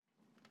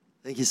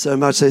Thank you so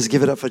much. Let's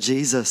give it up for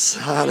Jesus.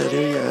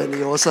 Hallelujah. And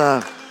you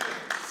also,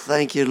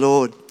 thank you,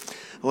 Lord.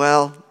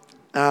 Well,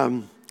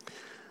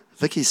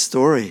 Vicky's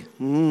story.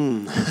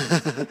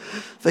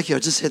 Vicky, I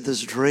just had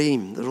this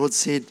dream. The Lord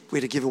said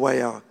we're to give away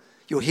your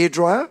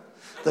hairdryer,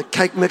 the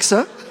cake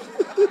mixer,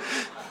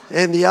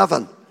 and the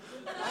oven.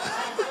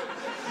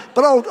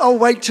 But I'll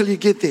wait till you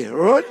get there,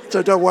 all right?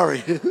 So don't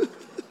worry.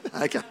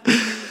 Okay.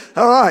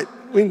 All right.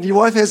 When your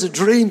wife has a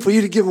dream for you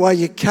to give away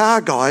your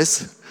car,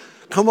 guys,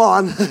 come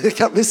on,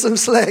 cut me some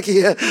slack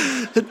here.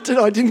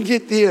 I didn't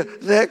get there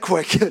that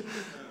quick,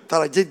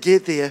 but I did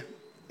get there,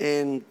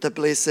 and the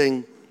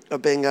blessing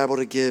of being able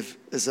to give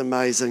is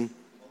amazing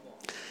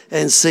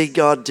and see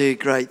God do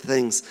great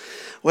things.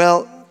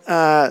 Well,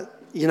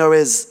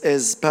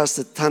 as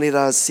Pastor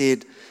Tanira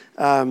said,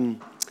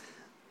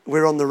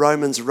 we're on the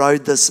Romans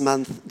road this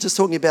month, just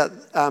talking about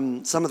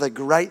some of the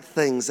great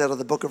things out of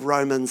the book of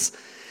Romans.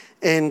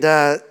 And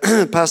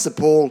Pastor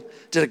Paul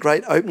did a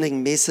great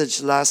opening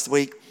message last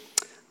week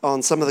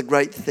on some of the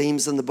great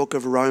themes in the book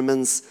of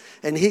Romans.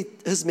 And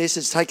his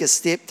message, Take a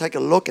Step, Take a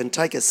Look, and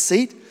Take a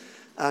Seat.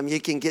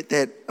 You can get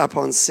that up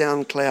on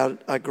SoundCloud,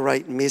 a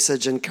great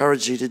message.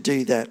 Encourage you to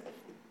do that.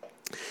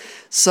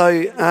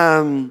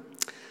 So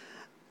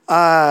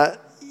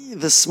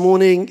this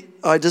morning,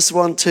 I just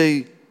want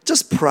to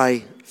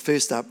pray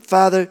first up.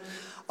 Father,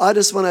 I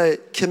just want to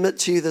commit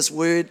to you this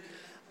word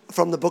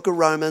from the book of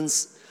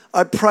Romans.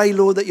 I pray,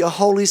 Lord, that your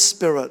Holy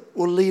Spirit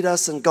will lead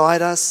us and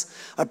guide us.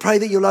 I pray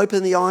that you'll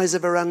open the eyes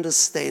of our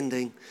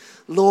understanding.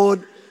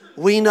 Lord,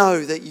 we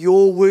know that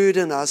your word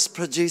in us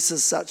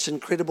produces such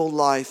incredible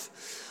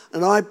life.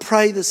 And I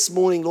pray this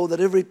morning, Lord, that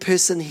every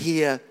person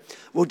here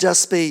will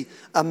just be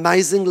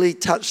amazingly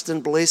touched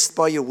and blessed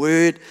by your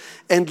word.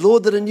 And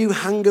Lord, that a new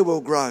hunger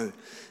will grow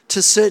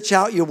to search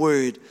out your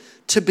word,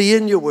 to be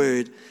in your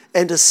word,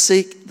 and to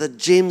seek the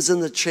gems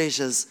and the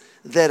treasures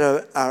that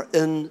are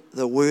in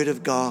the word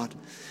of God.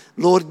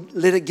 Lord,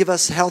 let it give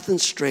us health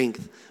and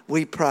strength,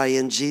 we pray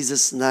in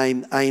Jesus'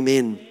 name,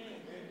 amen.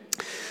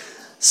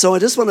 So I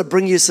just want to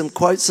bring you some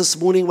quotes this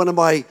morning. One of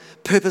my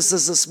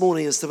purposes this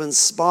morning is to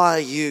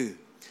inspire you,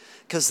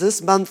 because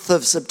this month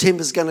of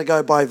September is going to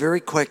go by very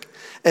quick,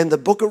 and the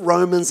book of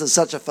Romans is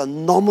such a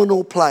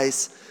phenomenal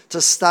place to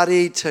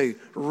study, to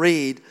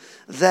read,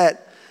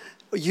 that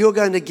you're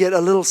going to get a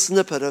little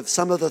snippet of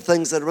some of the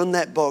things that are in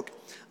that book,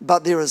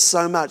 but there is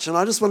so much. And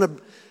I just want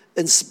to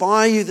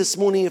inspire you this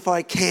morning, if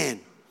I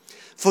can,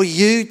 for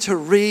you to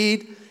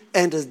read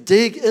and to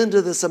dig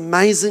into this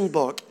amazing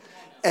book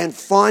and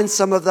find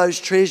some of those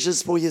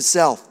treasures for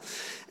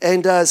yourself.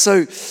 And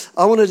so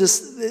I want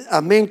to a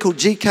man called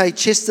G.K.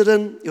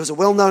 Chesterton, he was a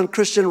well-known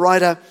Christian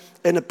writer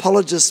and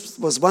apologist,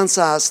 was once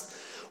asked,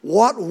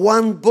 what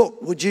one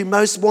book would you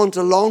most want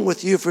along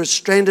with you if you're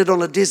stranded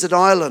on a desert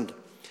island?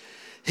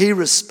 He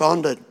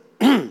responded,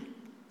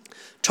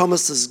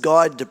 Thomas's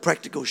Guide to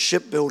Practical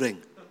Shipbuilding.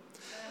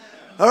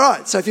 All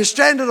right, so if you're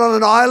stranded on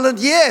an island,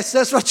 yes,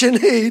 that's what you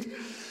need.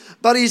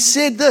 But he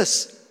said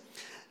this,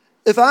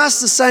 if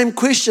asked the same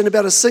question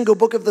about a single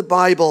book of the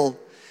Bible,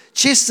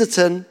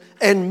 Chesterton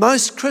and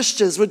most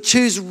Christians would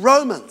choose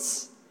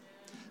Romans.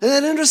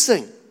 Isn't that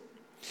interesting?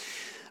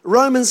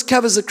 Romans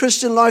covers the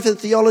Christian life and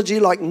theology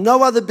like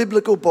no other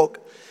biblical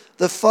book.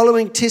 The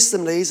following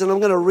testimonies, and I'm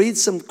going to read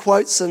some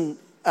quotes and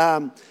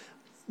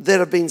that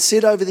have been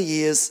said over the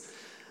years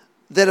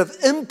that have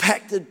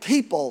impacted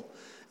people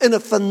in a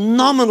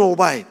phenomenal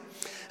way.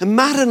 And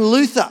Martin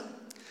Luther,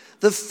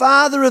 the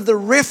father of the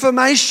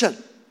Reformation,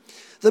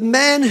 the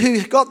man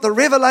who got the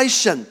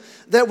revelation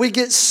that we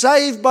get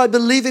saved by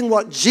believing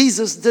what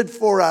Jesus did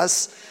for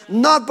us,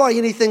 not by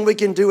anything we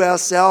can do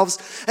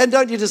ourselves. And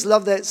don't you just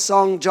love that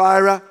song,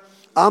 Jireh?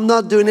 I'm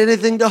not doing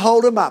anything to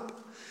hold him up,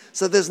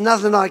 so there's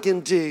nothing I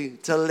can do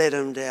to let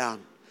him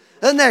down.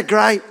 Isn't that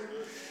great?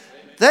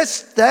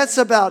 That's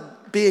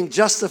about being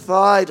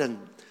justified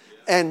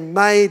and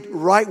made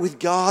right with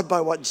God by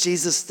what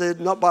Jesus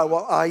did, not by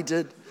what I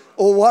did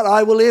or what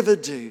I will ever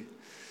do.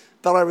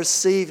 But I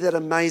received that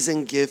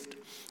amazing gift.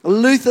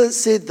 Luther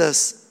said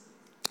this.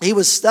 He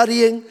was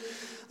studying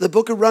the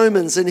book of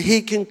Romans, and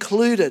he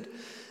concluded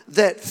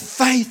that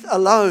faith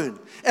alone,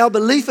 our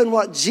belief in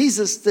what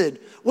Jesus did,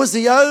 was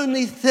the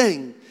only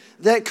thing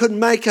that could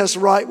make us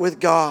right with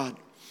God.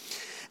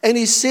 And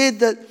he said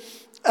that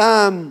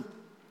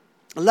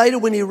later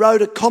when he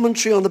wrote a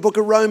commentary on the book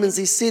of Romans,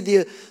 he said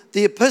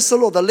the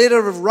epistle or the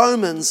letter of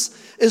Romans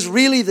is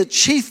really the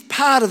chief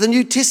part of the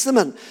New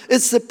Testament.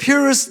 It's the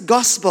purest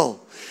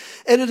gospel.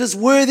 And it is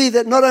worthy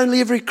that not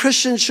only every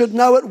Christian should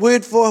know it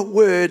word for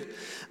word,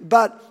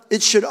 but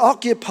it should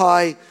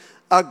occupy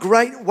a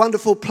great,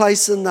 wonderful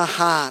place in the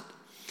heart.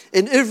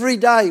 And every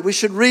day we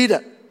should read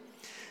it.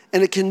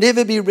 And it can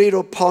never be read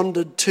or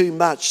pondered too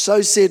much.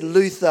 So said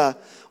Luther,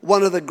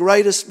 one of the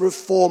greatest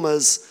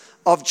reformers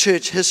of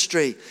church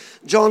history.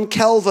 John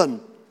Calvin,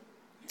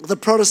 the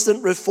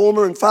Protestant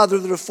reformer and father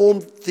of the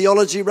Reformed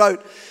theology,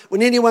 wrote,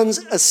 when anyone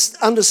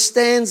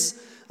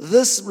understands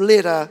this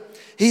letter,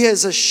 he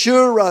has a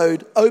sure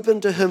road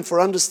open to him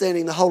for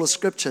understanding the whole of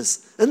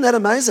Scriptures. Isn't that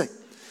amazing?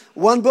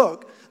 One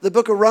book the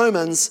book of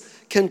Romans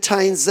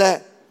contains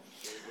that.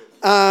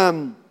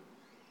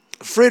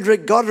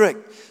 Frederick Godric,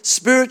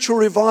 spiritual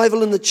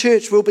revival in the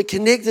church will be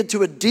connected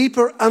to a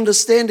deeper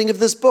understanding of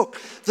this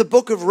book. The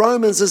book of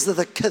Romans is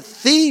the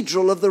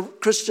cathedral of the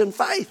Christian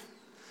faith.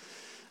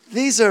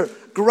 These are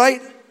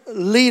great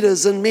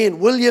leaders and men.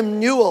 William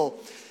Newell,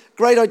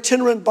 great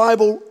itinerant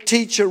Bible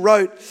teacher,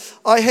 wrote,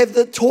 I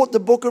have taught the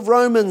book of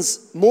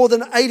Romans more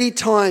than 80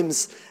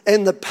 times,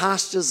 and the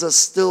pastures are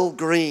still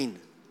green.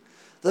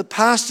 The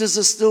pastures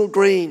are still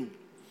green.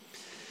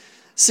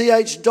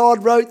 C.H.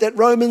 Dodd wrote that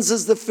Romans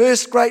is the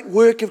first great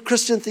work of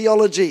Christian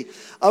theology.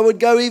 I would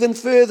go even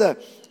further.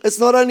 It's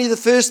not only the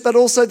first, but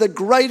also the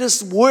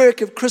greatest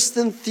work of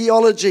Christian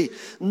theology.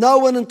 No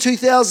one in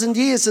 2,000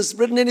 years has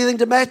written anything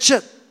to match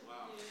it.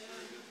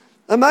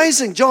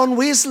 Amazing. John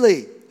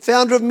Wesley,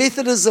 founder of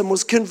Methodism,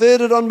 was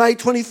converted on May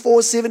 24,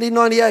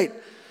 1798,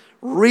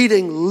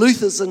 reading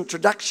Luther's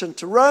introduction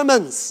to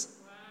Romans.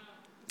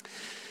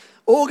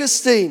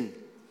 Augustine,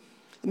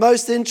 one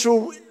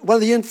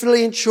of the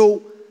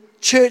influential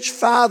church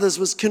fathers,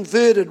 was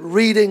converted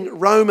reading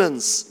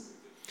Romans.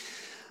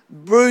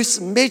 Bruce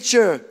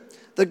Metcher,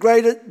 the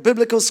great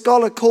biblical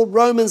scholar, called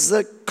Romans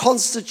the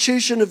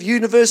constitution of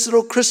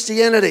universal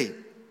Christianity.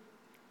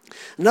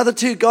 Another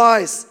two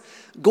guys,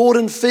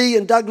 Gordon Fee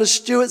and Douglas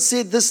Stewart,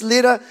 said this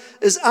letter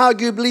is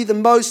arguably the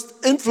most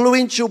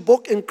influential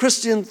book in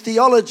Christian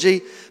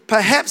theology,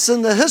 perhaps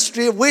in the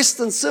history of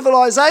Western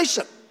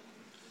civilization.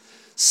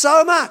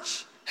 So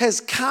much has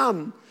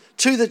come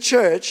to the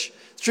church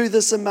through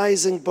this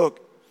amazing book.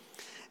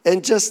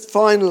 And just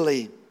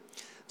finally,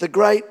 the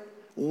great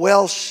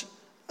Welsh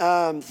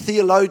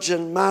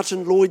theologian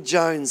Martin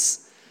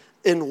Lloyd-Jones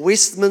in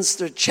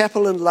Westminster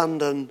Chapel in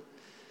London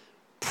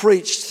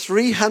preached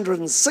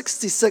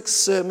 366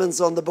 sermons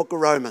on the book of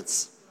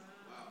Romans.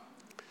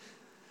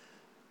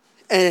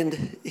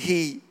 And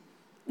he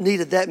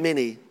needed that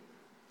many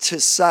to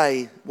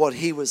say what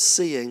he was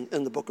seeing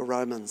in the book of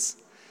Romans.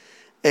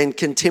 And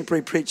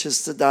contemporary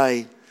preachers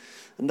today,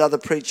 another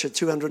preacher,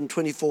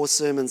 224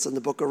 sermons in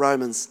the book of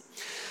Romans.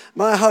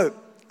 My hope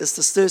is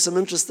to stir some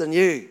interest in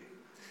you,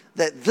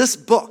 that this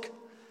book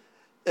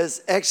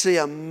is actually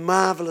a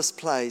marvelous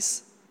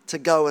place to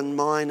go and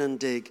mine and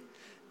dig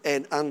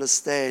and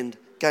understand,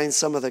 gain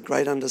some of the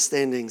great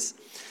understandings.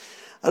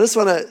 I just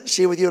want to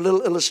share with you a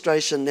little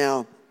illustration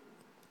now.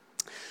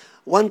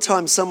 One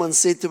time someone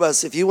said to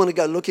us, if you want to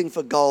go looking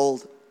for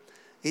gold,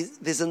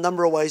 there's a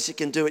number of ways you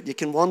can do it. You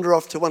can wander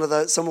off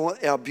to some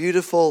of our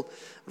beautiful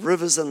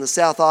rivers in the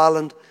South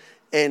Island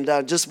and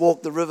just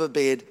walk the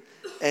riverbed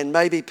and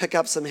maybe pick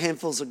up some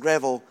handfuls of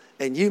gravel,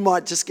 and you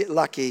might just get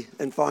lucky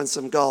and find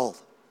some gold.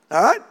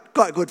 All right?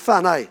 Quite good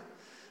fun, eh?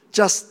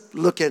 Just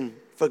looking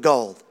for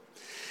gold.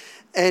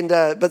 And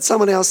but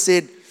someone else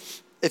said,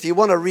 if you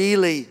want to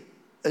really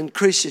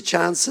increase your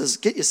chances,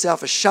 get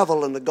yourself a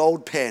shovel and a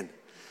gold pan.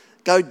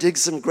 Go dig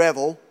some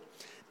gravel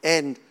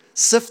and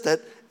sift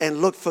it and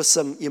look for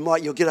some,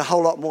 you'll get a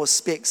whole lot more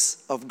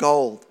specks of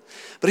gold.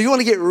 But if you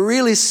want to get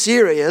really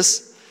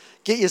serious,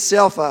 get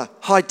yourself a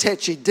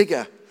Hitachi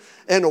digger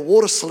and a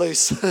water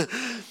sluice.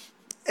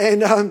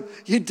 And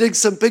you dig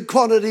some big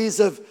quantities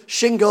of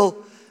shingle,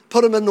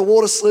 put them in the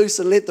water sluice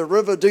and let the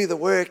river do the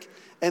work,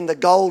 and the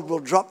gold will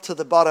drop to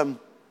the bottom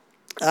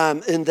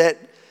in that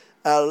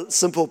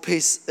simple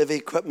piece of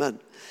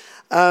equipment.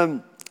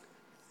 2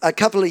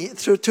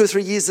 or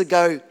 3 years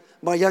ago,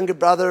 my younger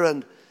brother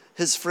and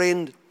his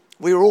friend,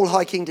 we were all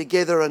hiking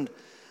together, and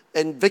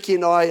Vicky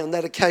and I on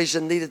that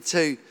occasion needed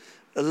to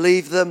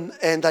leave them,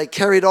 and they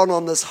carried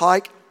on this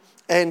hike,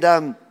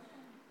 and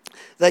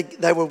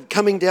they were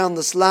coming down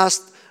this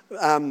last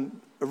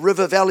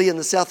river valley in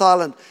the South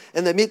Island,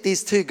 and they met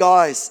these two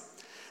guys,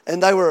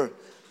 and they were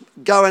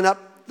going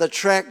up the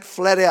track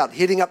flat out,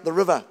 heading up the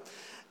river,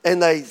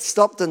 and they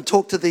stopped and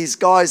talked to these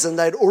guys, and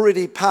they'd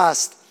already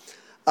passed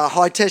a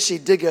Hitachi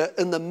digger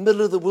in the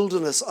middle of the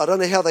wilderness. I don't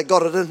know how they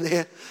got it in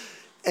there,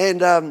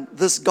 and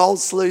this gold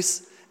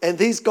sluice, and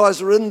these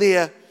guys were in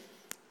there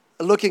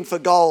looking for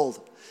gold.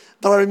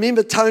 But I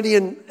remember Tony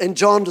and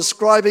John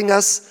describing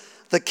us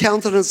the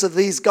countenance of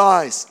these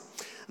guys.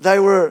 They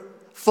were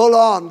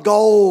full-on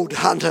gold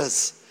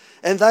hunters,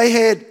 and they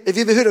had, have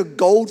you ever heard of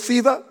gold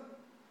fever?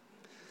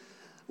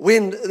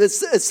 When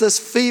it's this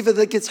fever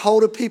that gets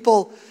hold of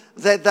people,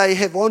 that they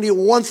have only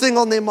one thing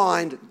on their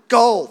mind: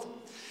 gold.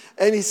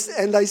 And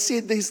they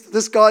said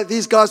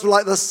these guys were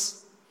like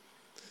this.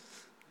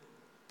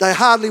 They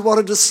hardly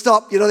wanted to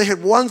stop. They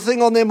had one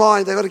thing on their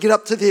mind. They got to get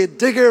up to their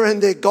digger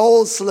and their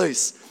gold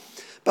sluice.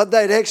 But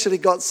they'd actually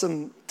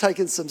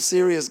taken some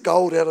serious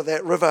gold out of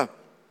that river.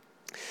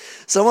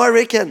 So I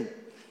reckon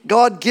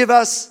God give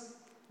us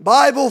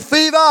Bible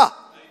fever. Amen.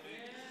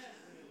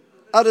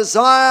 A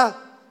desire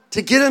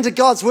to get into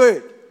God's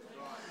Word.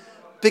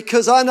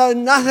 Because I know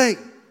nothing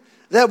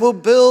that will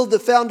build the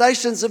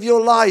foundations of your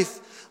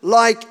life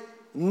like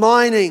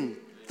mining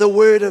the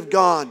Word of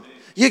God.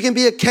 You can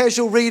be a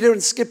casual reader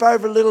and skip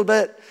over a little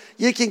bit.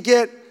 You can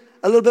get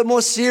a little bit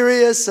more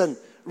serious and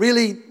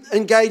really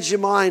engage your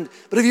mind.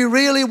 But if you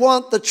really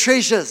want the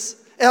treasures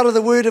out of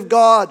the Word of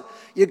God,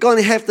 you're going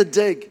to have to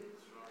dig.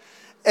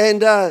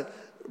 And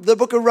the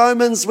book of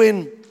Romans,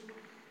 when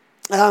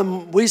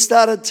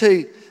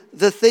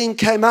the theme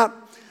came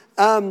up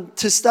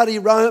to study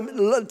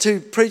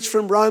to preach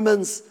from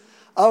Romans,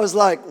 I was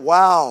like,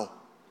 wow,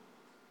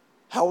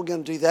 how are we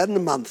going to do that in a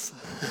month?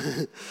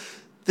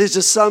 There's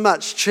just so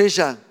much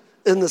treasure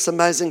in this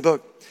amazing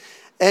book.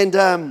 And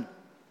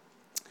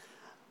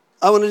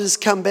I want to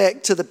just come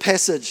back to the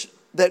passage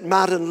that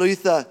Martin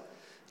Luther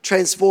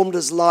transformed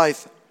his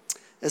life,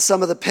 and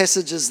some of the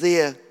passages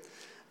there,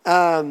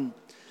 and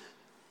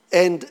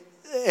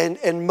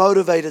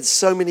motivated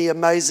so many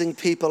amazing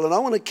people. And I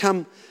want to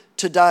come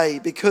today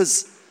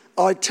because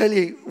I tell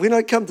you, when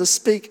I come to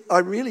speak, I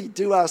really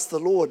do ask the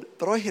Lord,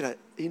 but I had an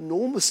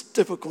enormous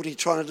difficulty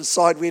trying to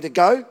decide where to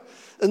go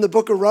in the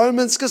book of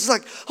Romans, because it's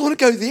like, I want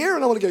to go there,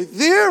 and I want to go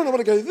there, and I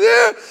want to go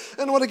there,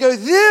 and I want to go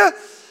there.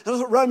 And I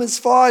thought Romans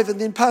 5,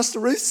 and then Pastor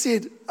Ruth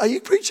said, are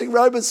you preaching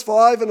Romans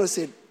 5? And I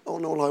said, oh,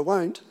 no, I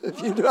won't,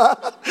 if you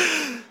are.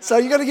 So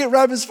you're going to get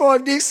Romans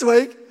 5 next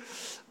week.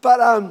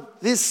 But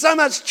there's so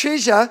much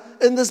treasure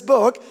in this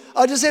book,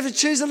 I just have to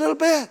choose a little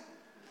bit.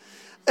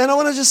 And I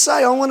want to just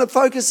say, I want to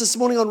focus this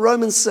morning on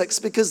Romans 6,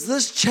 because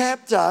this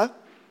chapter,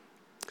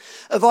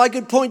 if I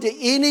could point to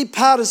any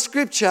part of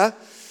Scripture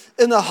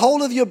in the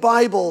whole of your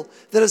Bible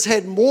that has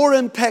had more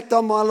impact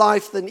on my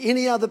life than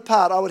any other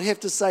part, I would have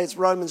to say it's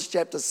Romans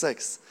chapter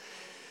 6.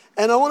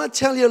 And I want to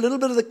tell you a little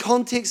bit of the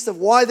context of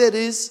why that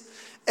is,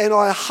 and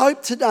I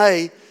hope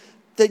today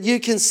that you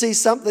can see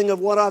something of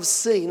what I've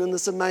seen in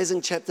this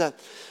amazing chapter.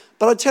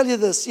 But I tell you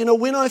this,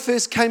 when I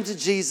first came to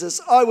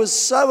Jesus, I was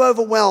so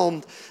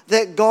overwhelmed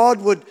that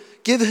God would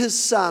give his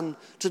son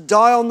to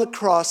die on the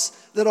cross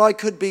that I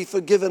could be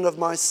forgiven of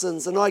my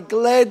sins. And I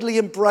gladly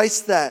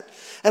embraced that.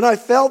 And I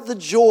felt the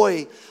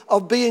joy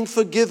of being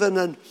forgiven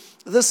and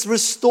this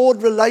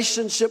restored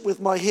relationship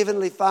with my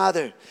Heavenly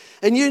Father.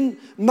 And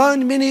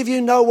many of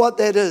you know what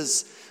that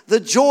is. The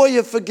joy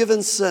of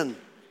forgiven sin.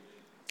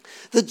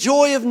 The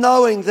joy of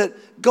knowing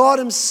that God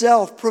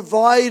himself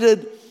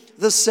provided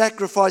the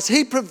sacrifice.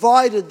 He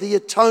provided the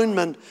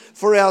atonement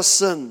for our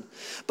sin.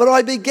 But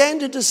I began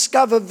to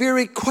discover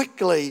very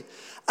quickly,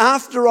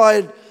 after I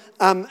had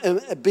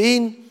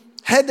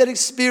had that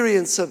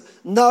experience of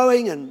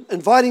knowing and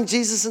inviting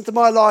Jesus into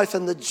my life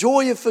and the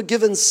joy of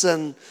forgiven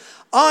sin,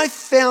 I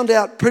found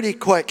out pretty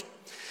quick.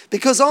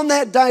 Because on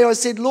that day I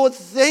said, Lord,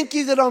 thank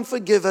you that I'm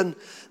forgiven.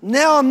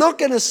 Now I'm not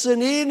going to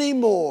sin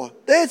anymore.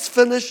 That's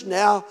finished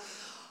now.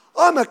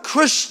 I'm a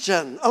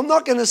Christian. I'm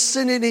not going to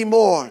sin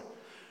anymore.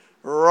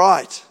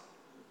 Right.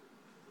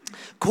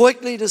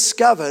 Quickly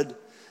discovered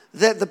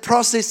that the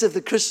process of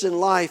the Christian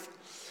life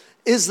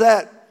is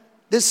that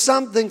there's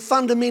something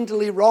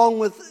fundamentally wrong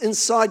with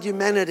inside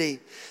humanity.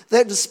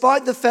 That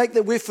despite the fact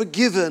that we're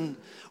forgiven,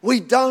 we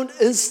don't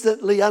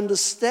instantly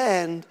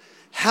understand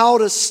how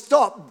to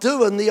stop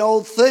doing the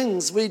old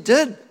things we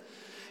did.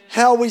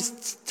 How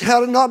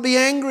to not be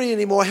angry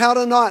anymore. How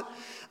to not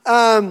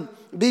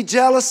be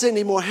jealous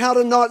anymore. How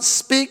to not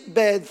speak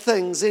bad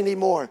things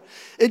anymore.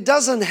 It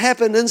doesn't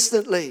happen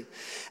instantly.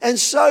 And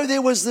so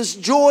there was this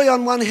joy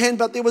on one hand,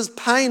 but there was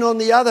pain on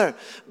the other.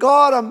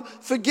 God, I'm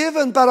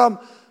forgiven, but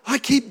I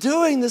keep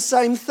doing the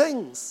same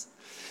things.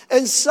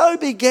 And so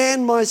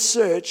began my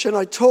search, and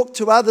I talked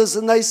to others,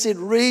 and they said,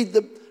 read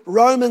the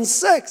Romans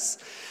 6.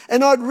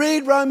 And I'd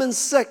read Romans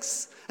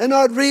 6, and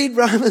I'd read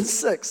Romans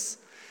 6.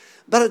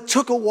 But it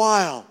took a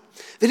while.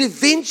 But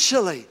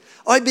eventually,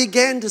 I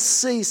began to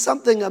see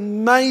something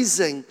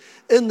amazing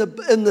in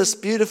this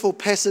beautiful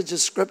passage of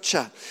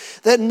Scripture.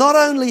 That not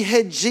only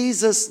had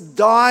Jesus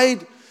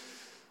died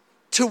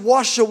to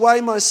wash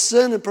away my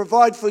sin and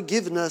provide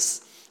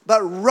forgiveness,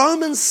 but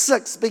Romans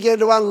 6 began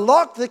to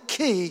unlock the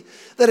key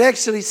that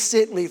actually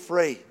set me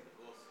free.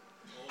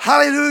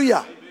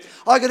 Hallelujah.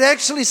 I could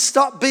actually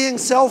stop being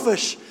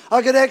selfish.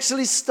 I could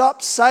actually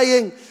stop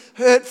saying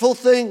hurtful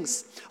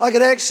things. I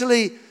could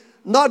actually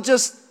not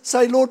just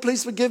say, Lord,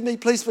 please forgive me,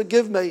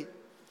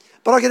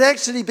 but I could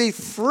actually be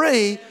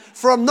free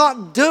from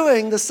not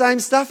doing the same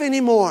stuff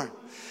anymore.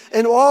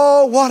 And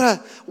oh, what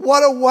a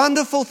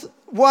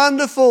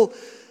wonderful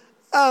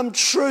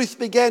truth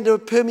began to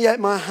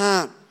permeate my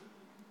heart.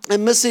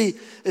 And Missy,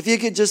 if you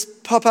could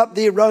just pop up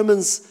there,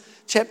 Romans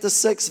chapter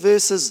 6,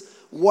 verses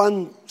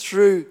 1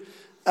 through,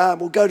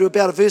 we'll go to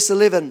about verse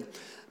 11.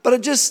 But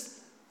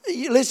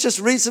let's just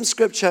read some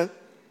scripture.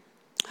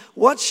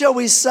 What shall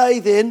we say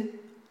then?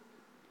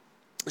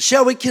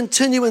 Shall we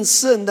continue in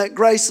sin that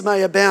grace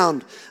may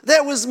abound?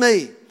 That was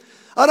me.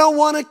 I don't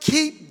want to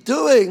keep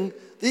doing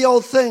the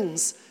old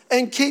things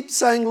and keep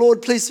saying,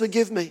 Lord, please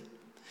forgive me.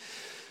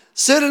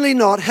 Certainly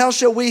not. How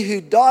shall we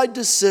who died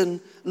to sin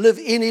live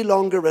any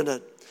longer in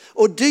it?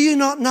 Or do you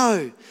not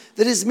know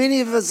that as many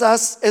of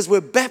us as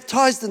were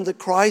baptized into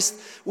Christ,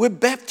 were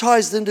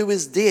baptized into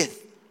his death?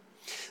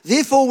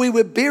 Therefore we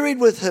were buried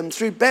with him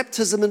through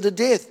baptism into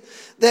death,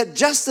 that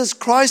just as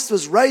Christ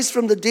was raised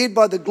from the dead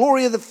by the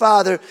glory of the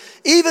Father,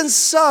 even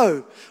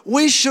so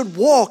we should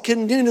walk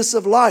in newness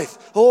of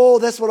life. Oh,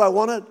 that's what I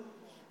wanted.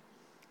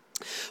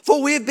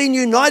 For we have been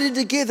united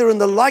together in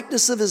the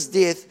likeness of his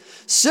death,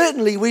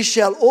 certainly we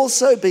shall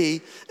also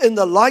be in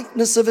the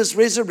likeness of his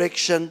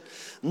resurrection,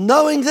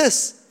 knowing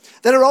this,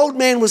 that our old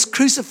man was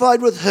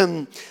crucified with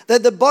him,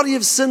 that the body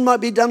of sin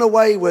might be done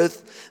away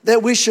with,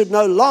 that we should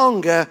no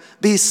longer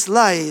be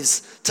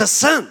slaves to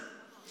sin.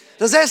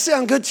 Does that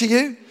sound good to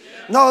you?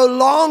 No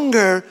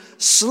longer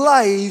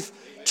slave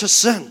to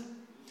sin.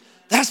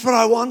 That's what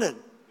I wanted.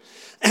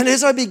 And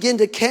as I began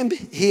to camp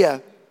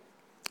here,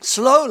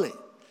 slowly,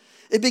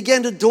 it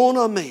began to dawn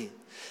on me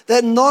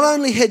that not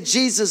only had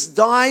Jesus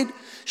died,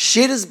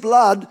 shed his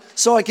blood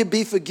so I could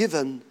be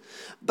forgiven,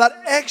 but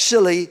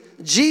actually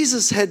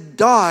Jesus had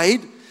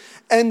died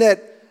and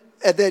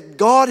that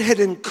God had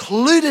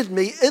included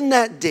me in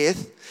that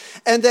death,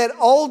 and that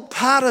old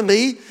part of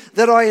me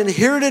that I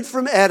inherited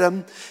from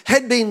Adam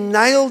had been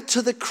nailed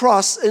to the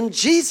cross in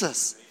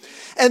Jesus,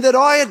 and that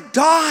I had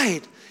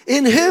died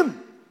in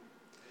him.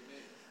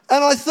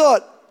 And I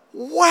thought,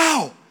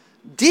 wow,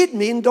 dead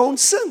men don't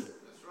sin.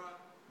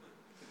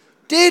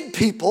 Dead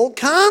people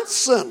can't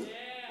sin.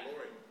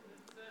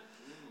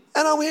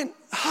 And I went,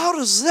 how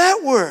does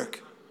that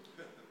work?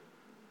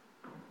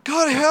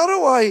 God, how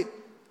do I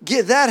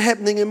get that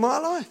happening in my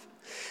life?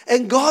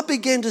 And God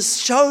began to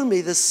show me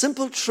the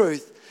simple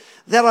truth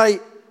that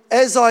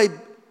as I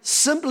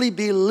simply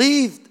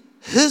believed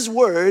his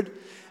word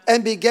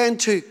and began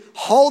to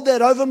hold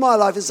that over my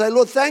life and say,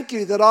 Lord, thank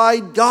you that I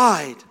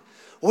died.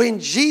 When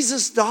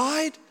Jesus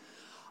died,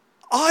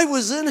 I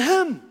was in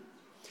him.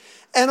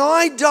 And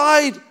I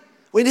died.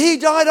 When he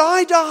died,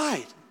 I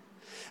died.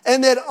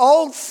 And that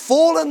old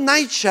fallen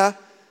nature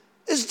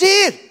is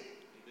dead.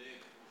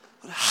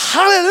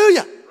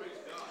 Hallelujah.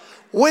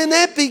 When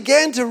that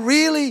began to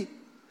really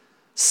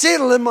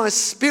settle in my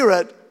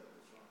spirit,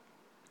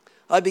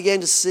 I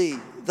began to see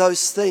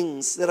those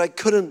things that I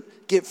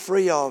couldn't get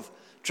free of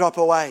drop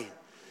away.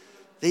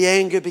 The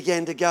anger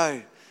began to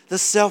go. The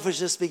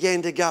selfishness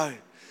began to go.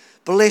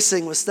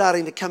 Blessing was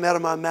starting to come out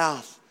of my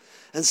mouth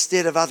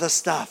instead of other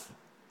stuff.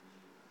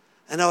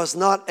 And I was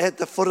not at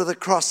the foot of the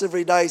cross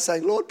every day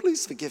saying, Lord,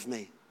 please forgive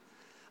me.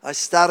 I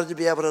started to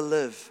be able to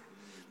live.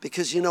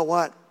 Because you know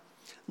what?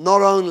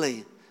 Not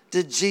only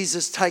did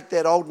Jesus take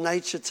that old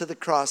nature to the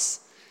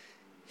cross,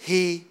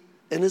 he,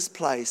 in his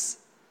place,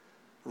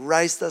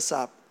 raised us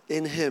up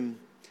in him.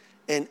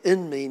 And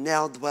in me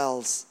now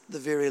dwells the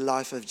very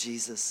life of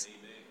Jesus.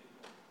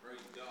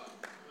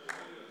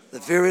 The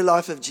very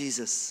life of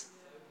Jesus.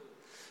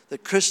 The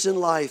Christian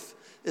life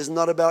is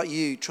not about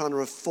you trying to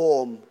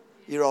reform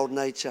your old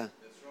nature.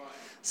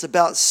 It's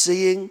about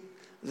seeing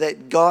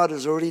that God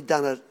has already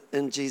done it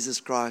in Jesus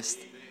Christ.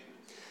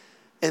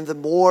 And the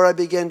more I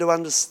began to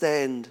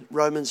understand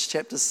Romans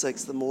chapter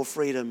 6, the more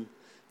freedom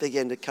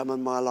began to come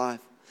in my life.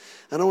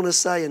 And I want to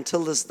say,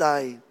 until this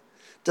day,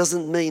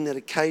 doesn't mean that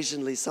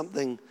occasionally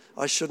something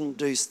I shouldn't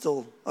do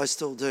I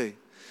still do.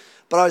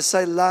 But I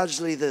say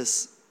largely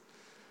this: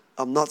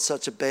 I'm not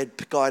such a bad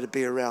guy to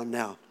be around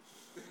now.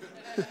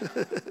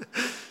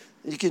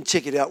 You can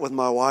check it out with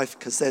my wife,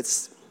 because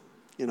that's,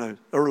 a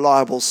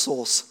reliable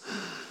source.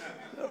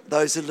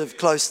 Those who live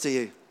close to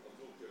you.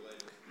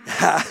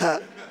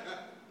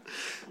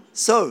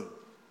 So,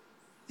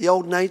 the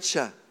old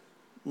nature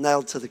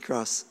nailed to the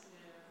cross.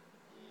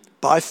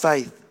 By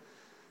faith,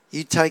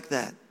 you take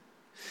that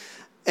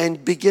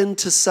and begin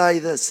to say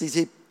this.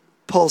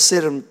 Paul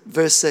said in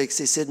verse 6,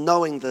 he said,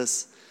 knowing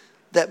this,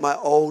 that my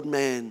old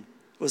man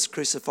was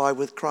crucified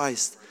with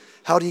Christ.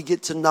 How do you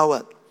get to know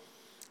it?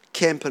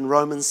 Camp in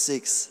Romans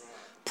 6,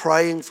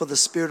 praying for the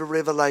spirit of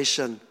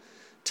revelation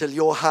till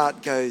your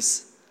heart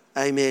goes,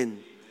 amen.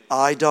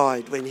 I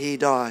died when he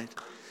died,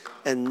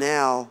 and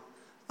now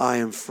I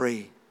am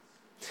free.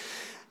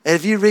 And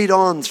if you read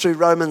on through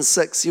Romans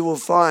 6, you will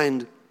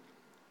find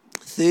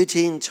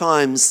 13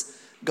 times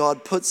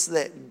God puts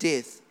that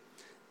death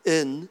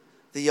in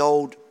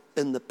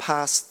the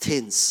past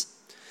tense.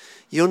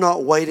 You're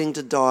not waiting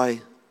to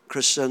die,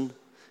 Christian.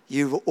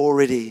 You've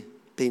already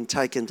been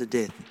taken to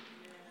death.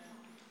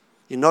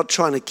 You're not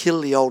trying to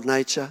kill the old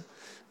nature.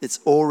 It's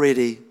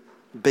already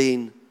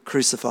been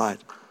crucified.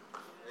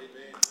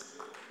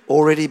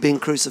 Already been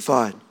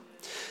crucified.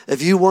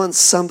 If you want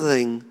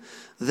something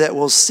that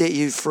will set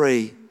you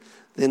free,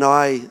 then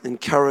I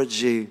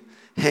encourage you,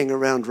 hang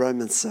around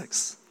Romans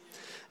 6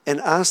 and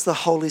ask the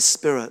Holy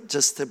Spirit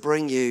just to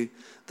bring you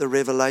the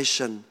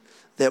revelation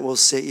that will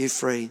set you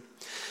free.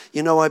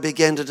 I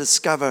began to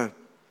discover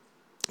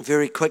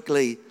very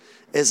quickly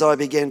as I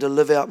began to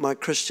live out my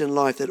Christian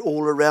life that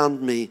all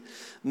around me,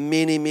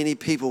 many, many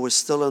people were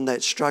still in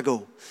that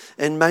struggle.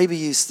 And maybe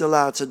you still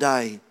are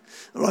today.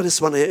 And I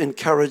just want to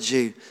encourage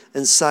you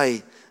and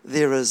say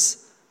there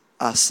is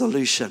a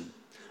solution.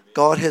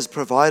 God has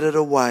provided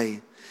a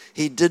way.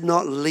 He did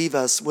not leave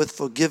us with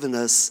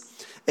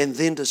forgiveness and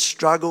then to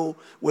struggle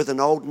with an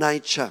old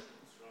nature.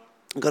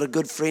 I've got a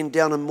good friend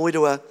down in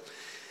Moitua.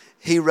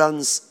 He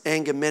runs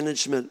anger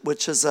management,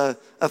 which is a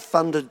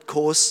funded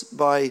course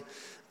by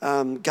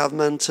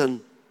government.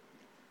 And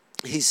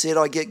he said,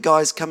 I get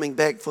guys coming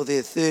back for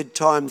their third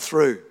time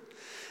through.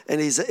 and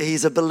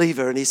he's a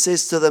believer, and he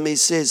says to them, he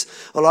says,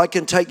 well, I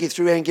can take you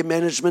through anger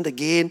management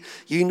again.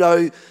 You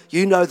know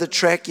the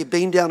track. You've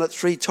been down it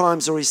 3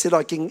 times. Or he said,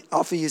 I can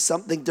offer you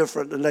something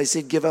different. And they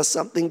said, give us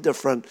something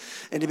different.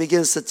 And he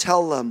begins to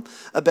tell them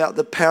about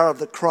the power of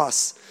the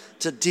cross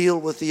to deal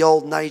with the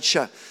old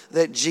nature,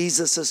 that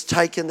Jesus has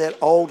taken that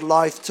old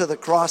life to the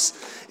cross.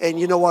 And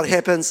you know what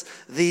happens?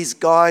 These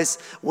guys,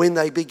 when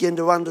they begin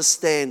to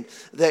understand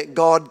that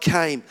God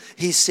came,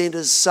 he sent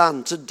his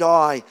son to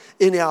die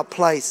in our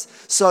place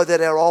so that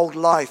our old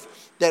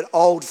life, that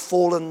old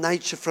fallen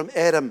nature from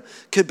Adam,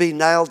 could be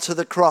nailed to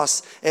the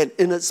cross, and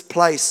in its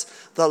place,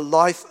 the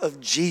life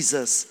of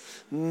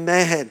Jesus.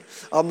 Man,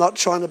 I'm not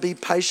trying to be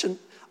patient.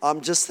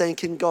 I'm just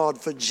thanking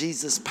God for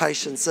Jesus'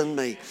 patience in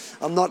me.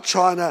 I'm not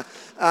trying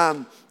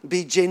to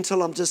be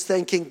gentle. I'm just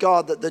thanking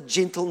God that the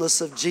gentleness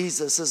of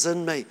Jesus is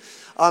in me.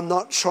 I'm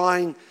not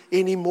trying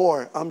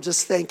anymore. I'm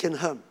just thanking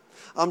him.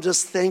 I'm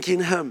just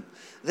thanking him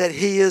that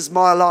he is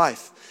my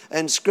life.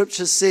 And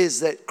scripture says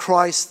that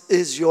Christ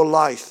is your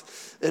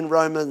life in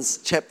Romans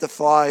chapter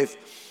 5.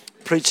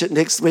 Preach it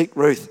next week,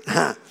 Ruth.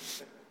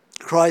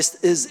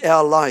 Christ is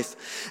our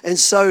life. And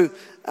so,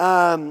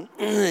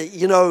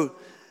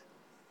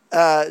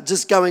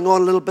 just going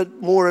on a little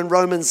bit more in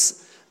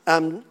Romans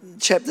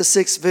chapter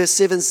 6, verse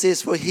 7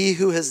 says, for he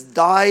who has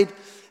died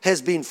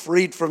has been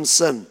freed from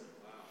sin.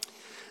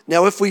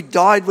 Now, if we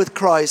died with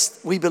Christ,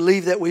 we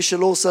believe that we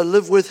shall also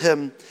live with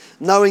him,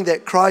 knowing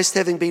that Christ,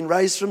 having been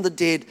raised from the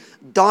dead,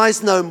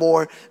 dies no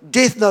more.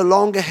 Death no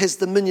longer has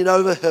dominion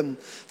over him.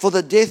 For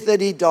the death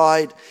that he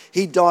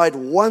died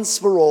once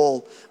for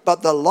all.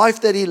 But the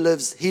life that he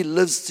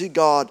lives to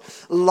God.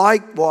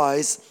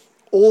 Likewise,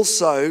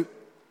 also,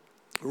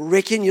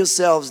 reckon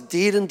yourselves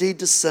dead indeed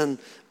to sin,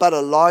 but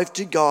alive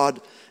to God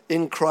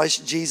in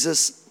Christ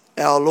Jesus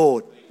our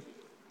Lord.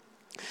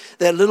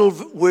 That little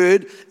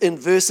word in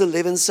verse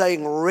 11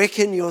 saying,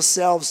 reckon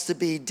yourselves to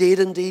be dead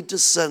indeed to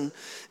sin,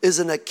 is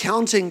an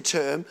accounting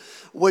term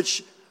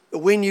which,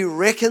 when you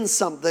reckon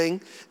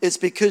something, it's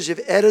because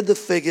you've added the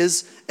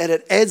figures and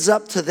it adds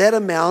up to that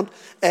amount,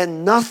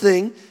 and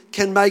nothing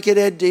can make it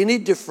add any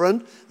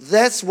different.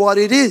 That's what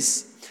it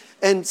is.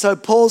 And so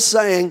Paul's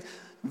saying,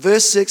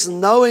 verse 6,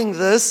 knowing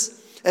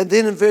this, and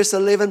then in verse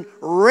 11,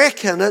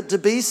 reckon it to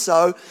be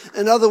so.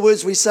 In other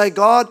words, we say,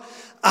 God,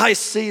 I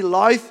see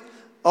life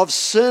of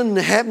sin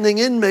happening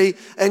in me.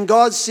 And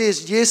God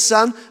says, yes,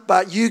 son,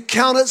 but you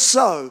count it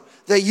so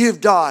that you've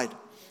died.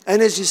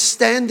 And as you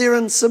stand there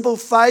in simple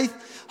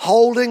faith,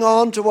 holding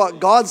on to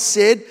what God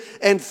said,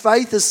 and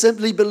faith is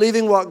simply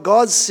believing what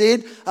God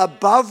said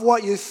above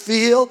what you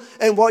feel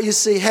and what you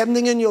see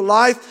happening in your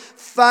life,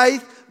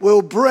 faith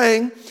will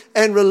bring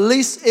and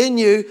release in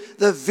you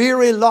the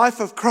very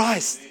life of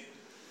Christ.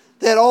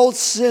 That old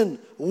sin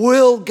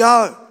will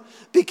go,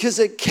 because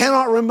it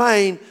cannot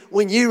remain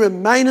when you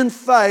remain in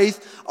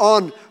faith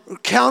on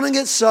counting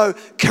it so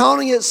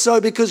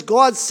because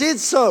God said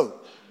so.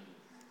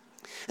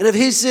 And if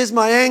he says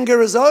my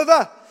anger is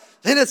over,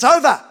 then it's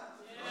over. Yes.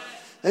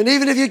 And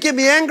even if you get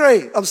me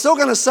angry, I'm still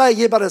going to say,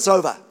 yeah, but it's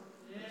over.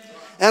 Yes.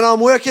 And I'm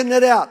working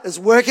it out. It's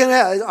working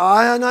out.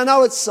 I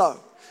know it's so.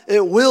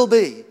 It will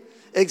be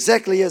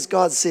exactly as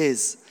God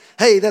says.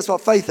 Hey, that's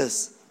what faith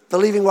is.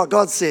 Believing what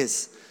God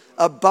says.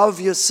 Above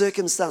your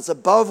circumstance,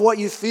 above what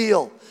you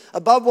feel,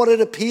 above what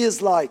it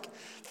appears like.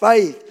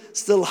 Faith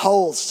still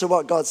holds to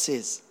what God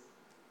says.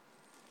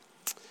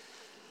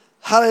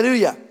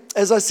 Hallelujah.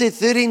 As I said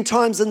 13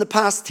 times in the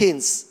past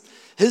tense,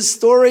 his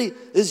story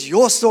is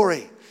your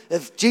story.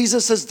 If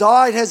Jesus has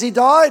died, has he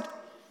died?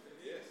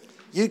 Yes.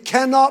 You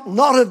cannot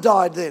not have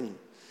died then,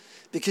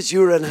 because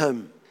you're in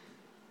him.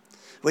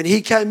 When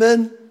he came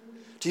in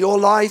to your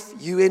life,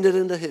 you entered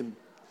into him.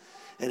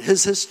 And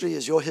his history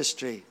is your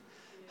history.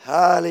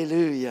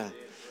 Hallelujah.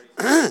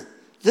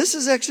 This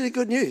is actually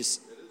good news.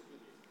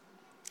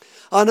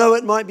 I know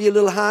it might be a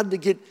little hard to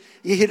get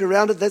your head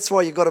around it. That's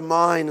why you've got to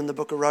mine in the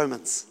book of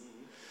Romans.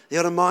 You've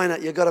got to mine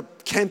it. You've got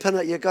to camp in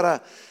it. You've got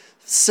to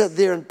sit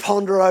there and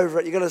ponder over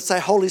it. You've got to say,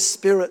 Holy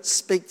Spirit,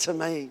 speak to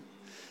me.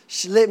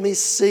 Let me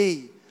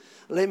see.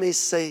 Let me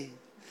see.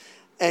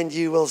 And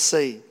you will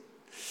see.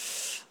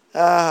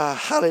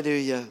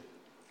 Hallelujah.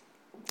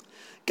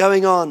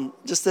 Going on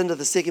just into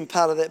the second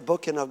part of that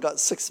book, and I've got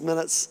 6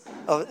 minutes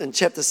in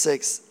chapter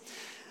 6.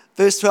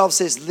 Verse 12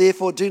 says,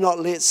 therefore do not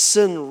let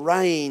sin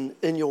reign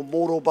in your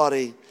mortal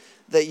body,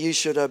 that you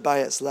should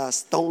obey its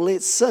lust. Don't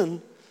let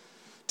sin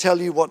tell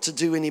you what to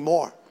do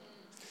anymore,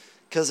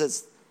 because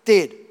it's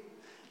dead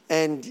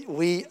and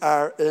we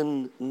are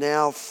in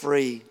now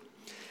free.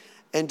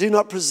 And do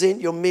not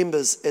present your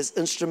members as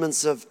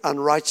instruments of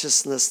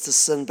unrighteousness to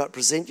sin, but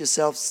present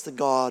yourselves to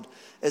God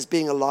as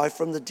being alive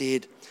from the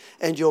dead,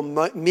 and your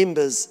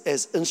members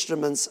as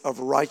instruments of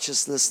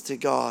righteousness to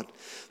God.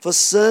 For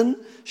sin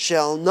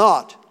shall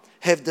not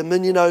have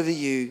dominion over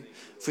you,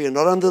 for you're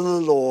not under the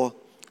law,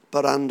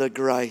 but under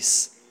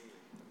grace.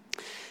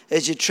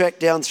 As you track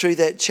down through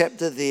that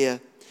chapter there,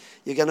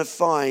 you're going to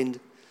find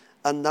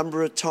a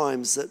number of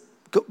times that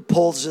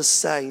Paul's just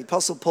saying,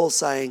 Apostle Paul's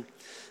saying,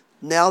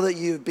 now that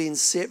you've been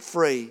set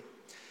free,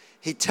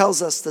 he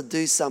tells us to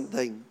do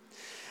something.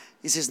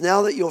 He says,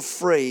 now that you're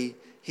free,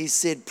 he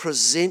said,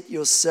 present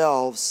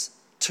yourselves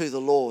to the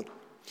Lord.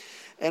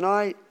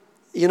 And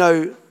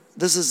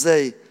this is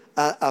a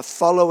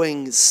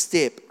following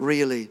step,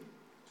 really.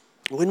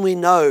 When we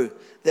know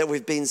that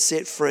we've been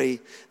set free,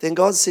 then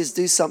God says,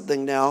 do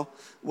something now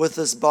with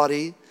this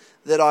body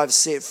that I've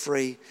set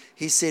free.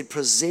 He said,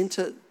 present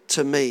it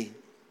to me.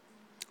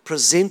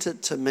 Present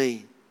it to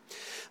me.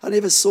 I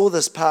never saw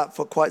this part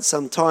for quite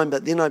some time,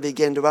 but then I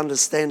began to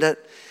understand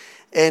it.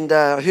 And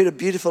I heard a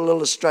beautiful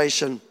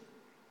illustration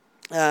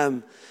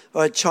by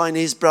a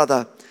Chinese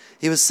brother.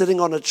 He was sitting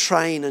on a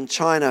train in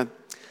China,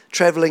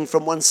 traveling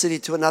from one city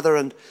to another,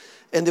 and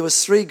there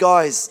was 3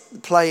 guys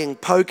playing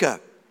poker,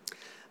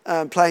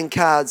 playing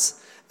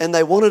cards, and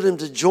they wanted him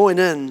to join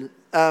in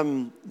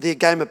their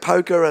game of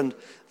poker, and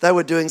they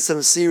were doing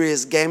some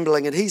serious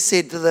gambling. And he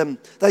said to them,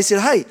 they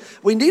said, hey,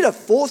 we need a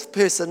 4th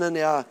person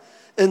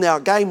in our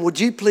game. Would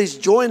you please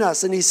join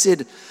us? And he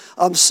said,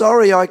 I'm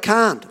sorry, I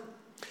can't.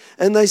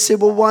 And they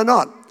said, well, why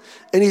not?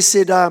 And he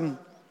said, I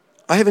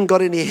haven't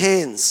got any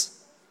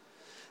hands.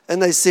 And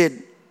they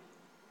said,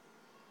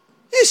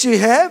 yes, you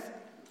have.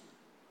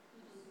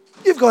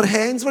 You've got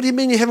hands. What do you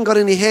mean you haven't got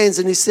any hands?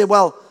 And he said,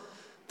 well,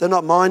 they're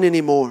not mine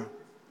anymore.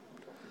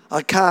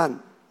 I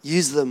can't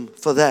use them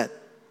for that.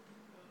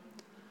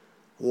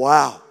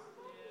 Wow.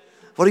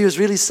 What he was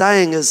really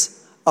saying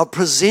is, I've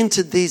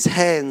presented these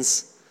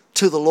hands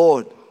to the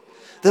Lord.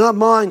 They're not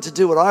mine to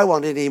do what I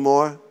want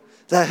anymore.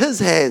 They're his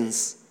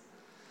hands.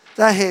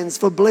 They're hands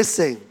for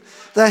blessing.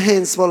 They're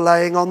hands for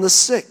laying on the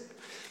sick.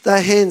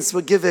 They're hands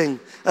for giving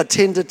a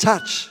tender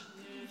touch.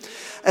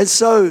 And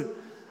so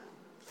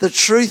the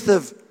truth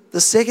of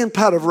the second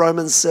part of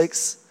Romans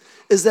 6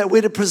 is that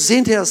we're to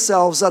present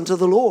ourselves unto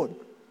the Lord.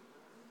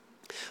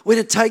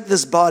 We're to take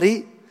this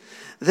body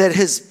that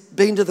has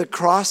been to the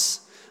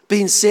cross,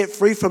 been set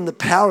free from the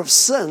power of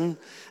sin,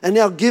 and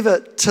now give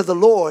it to the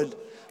Lord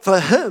for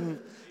him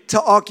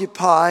to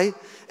occupy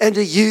and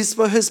to use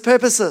for his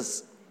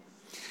purposes.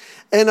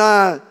 And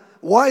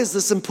why is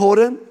this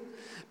important?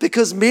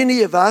 Because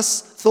many of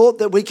us thought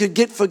that we could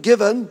get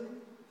forgiven.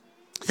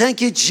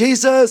 Thank you,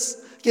 Jesus.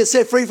 Get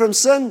set free from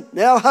sin.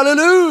 Now,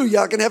 hallelujah,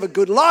 I can have a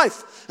good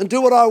life and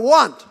do what I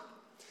want.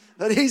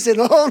 But he said,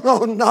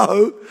 oh,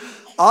 no.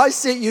 I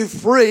set you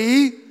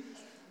free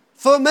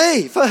for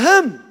me, for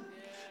him.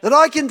 That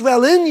I can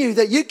dwell in you,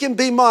 that you can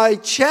be my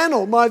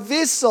channel, my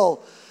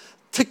vessel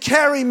to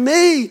carry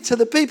me to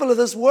the people of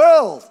this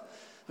world.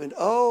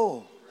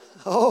 I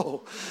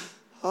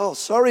went,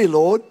 sorry,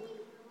 Lord.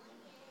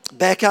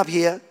 Back up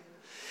here.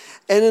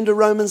 And into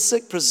Romans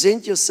 6,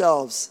 present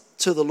yourselves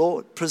to the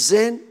Lord.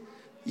 Present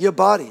your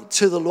body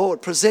to the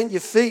Lord. Present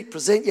your feet,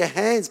 present your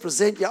hands,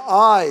 present your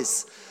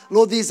eyes.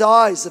 Lord, these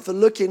eyes are for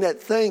looking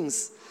at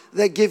things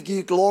that give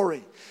you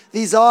glory.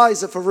 These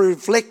eyes are for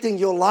reflecting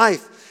your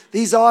life.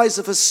 These eyes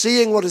are for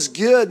seeing what is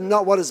good and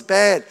not what is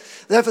bad.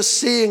 They're for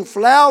seeing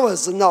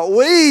flowers and not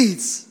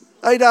weeds.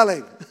 Hey,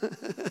 darling.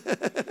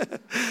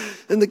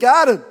 In the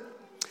garden.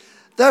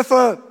 They're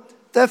for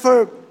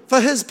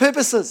his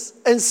purposes.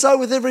 And so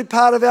with every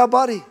part of our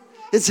body.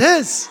 It's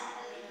his.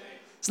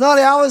 It's not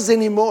ours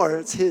anymore.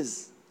 It's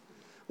his.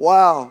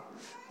 Wow.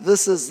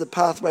 This is the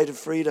pathway to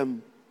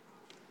freedom.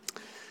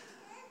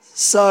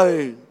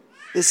 So,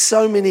 there's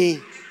so many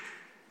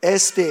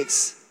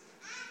aspects.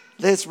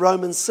 That's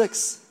Romans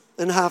 6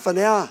 in half an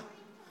hour.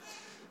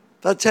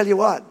 But I'll tell you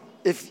what,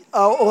 if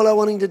all I'm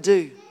wanting to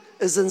do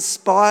is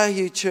inspire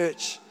you,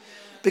 church,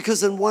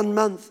 because in 1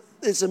 month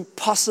it's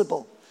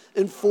impossible,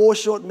 in 4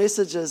 short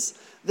messages,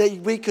 that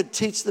we could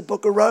teach the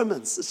book of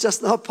Romans. It's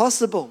just not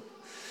possible.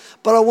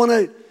 But I want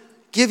to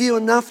give you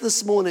enough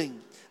this morning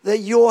that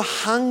your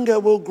hunger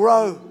will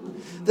grow,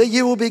 that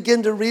you will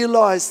begin to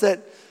realize that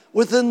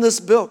within this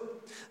book,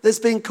 that's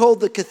been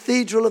called the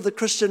cathedral of the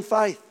Christian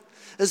faith.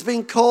 It's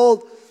been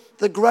called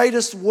the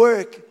greatest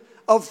work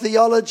of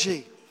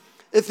theology.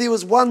 If there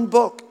was one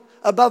book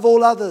above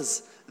all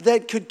others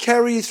that could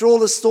carry you through all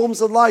the storms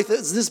of life,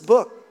 it's this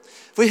book.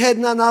 If we had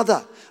none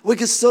other, we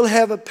could still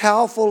have a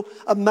powerful,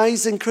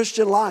 amazing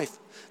Christian life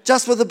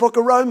just with the book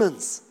of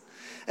Romans.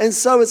 And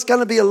so it's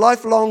going to be a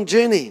lifelong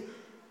journey.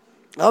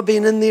 I've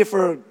been in there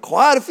for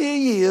quite a few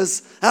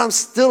years and I'm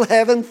still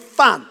having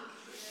fun.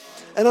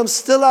 And I'm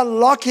still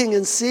unlocking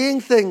and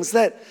seeing things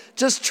that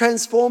just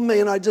transform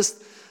me. And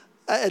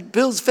it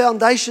builds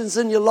foundations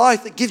in your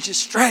life that gives you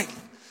strength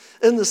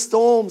in the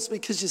storms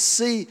because you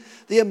see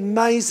the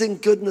amazing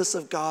goodness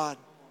of God.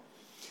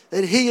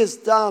 That he has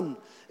done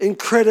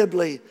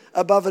incredibly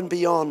above and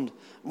beyond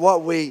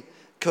what we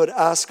could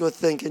ask or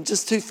think. And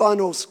just 2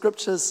 final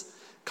scriptures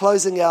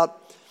closing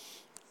out,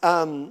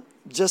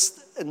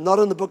 just not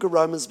in the book of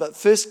Romans, but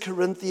 1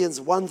 Corinthians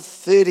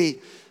 1:30.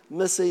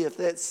 Missy, if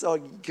that's so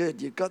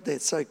good, you got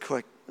that so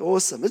quick.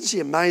 Awesome. Isn't she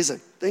amazing?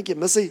 Thank you,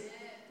 Missy.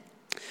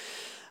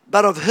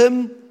 But of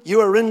him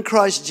you are in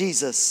Christ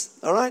Jesus.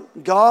 All right?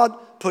 God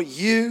put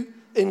you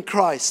in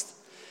Christ,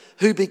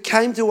 who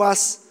became to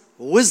us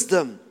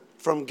wisdom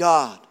from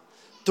God.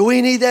 Do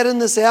we need that in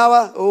this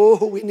hour?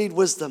 Oh, we need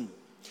wisdom.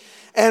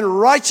 And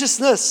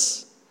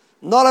righteousness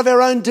not of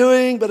our own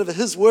doing, but of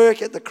his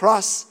work at the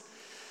cross.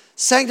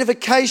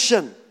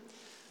 Sanctification,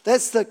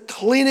 that's the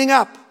cleaning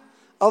up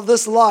of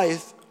this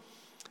life,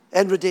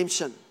 and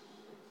redemption.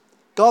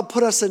 God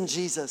put us in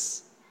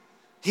Jesus.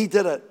 He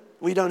did it.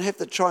 We don't have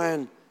to try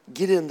and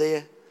get in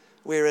there.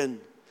 We're in.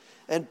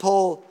 And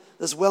Paul,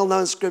 this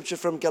well-known scripture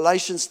from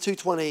Galatians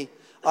 2:20,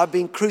 I've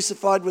been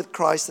crucified with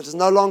Christ. It is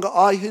no longer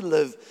I who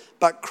live,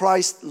 but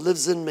Christ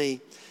lives in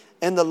me.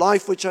 And the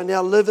life which I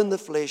now live in the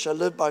flesh, I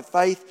live by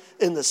faith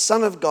in the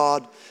Son of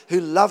God who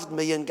loved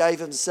me and gave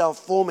himself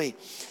for me.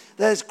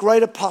 That's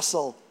great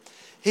apostle.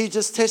 He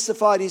just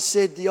testified, he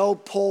said, the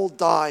old Paul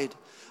died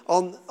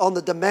on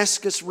the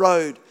Damascus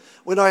road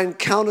when I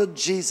encountered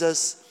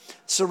Jesus,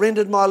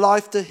 surrendered my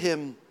life to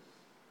him.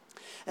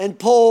 And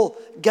Paul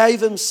gave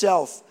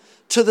himself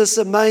to this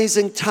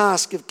amazing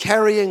task of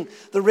carrying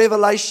the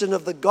revelation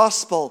of the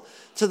gospel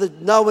to the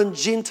known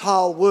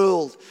Gentile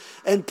world.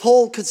 And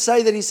Paul could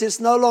say that he says,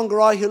 no longer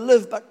I who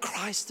live, but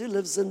Christ who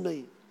lives in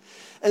me.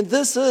 And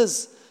this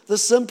is the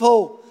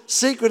simple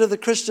secret of the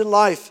Christian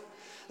life.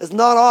 It's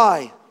not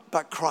I,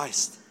 but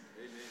Christ.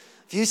 Amen.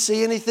 If you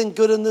see anything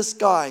good in this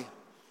guy,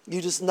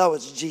 you just know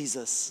it's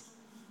Jesus.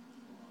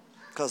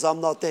 Because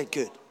I'm not that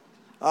good.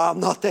 I'm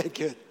not that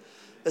good.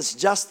 It's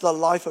just the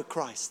life of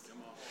Christ.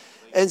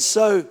 And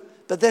so,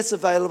 but that's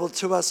available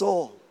to us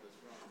all.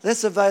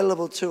 That's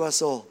available to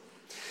us all.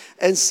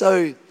 And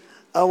so,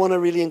 I want to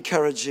really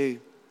encourage you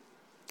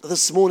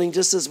this morning,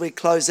 just as we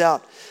close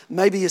out.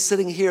 Maybe you're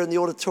sitting here in the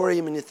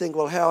auditorium and you think,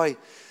 well, Howie,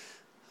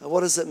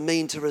 what does it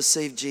mean to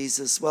receive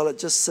Jesus? Well, it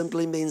just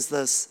simply means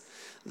this,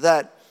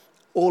 that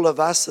all of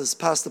us, as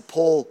Pastor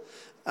Paul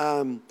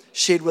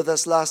shared with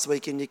us last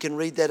week, and you can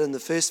read that in the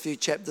first few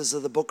chapters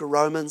of the book of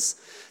Romans,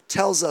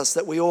 tells us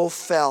that we all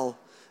fell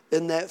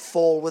in that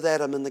fall with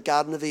Adam in the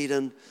Garden of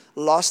Eden,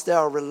 lost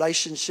our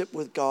relationship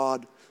with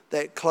God,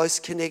 that close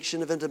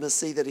connection of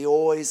intimacy that he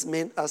always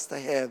meant us to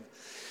have.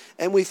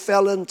 And we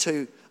fell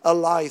into a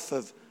life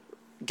of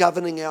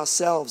governing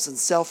ourselves and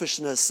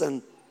selfishness,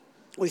 and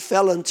we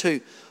fell into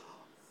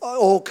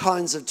all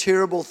kinds of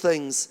terrible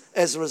things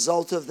as a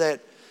result of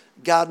that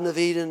Garden of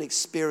Eden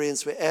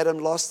experience where Adam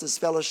lost his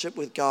fellowship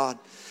with God.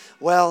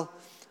 Well,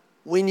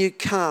 when you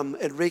come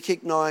and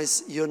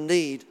recognize your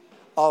need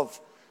of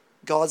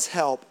God's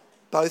help,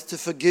 both to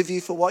forgive you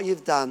for what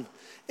you've done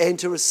and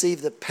to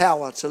receive the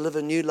power to live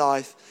a new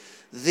life,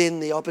 then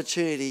the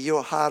opportunity,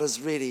 your heart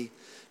is ready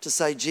to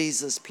say,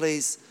 Jesus,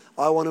 please,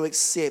 I want to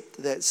accept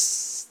that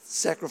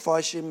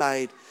sacrifice you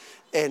made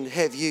and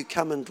have you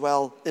come and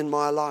dwell in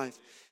my life.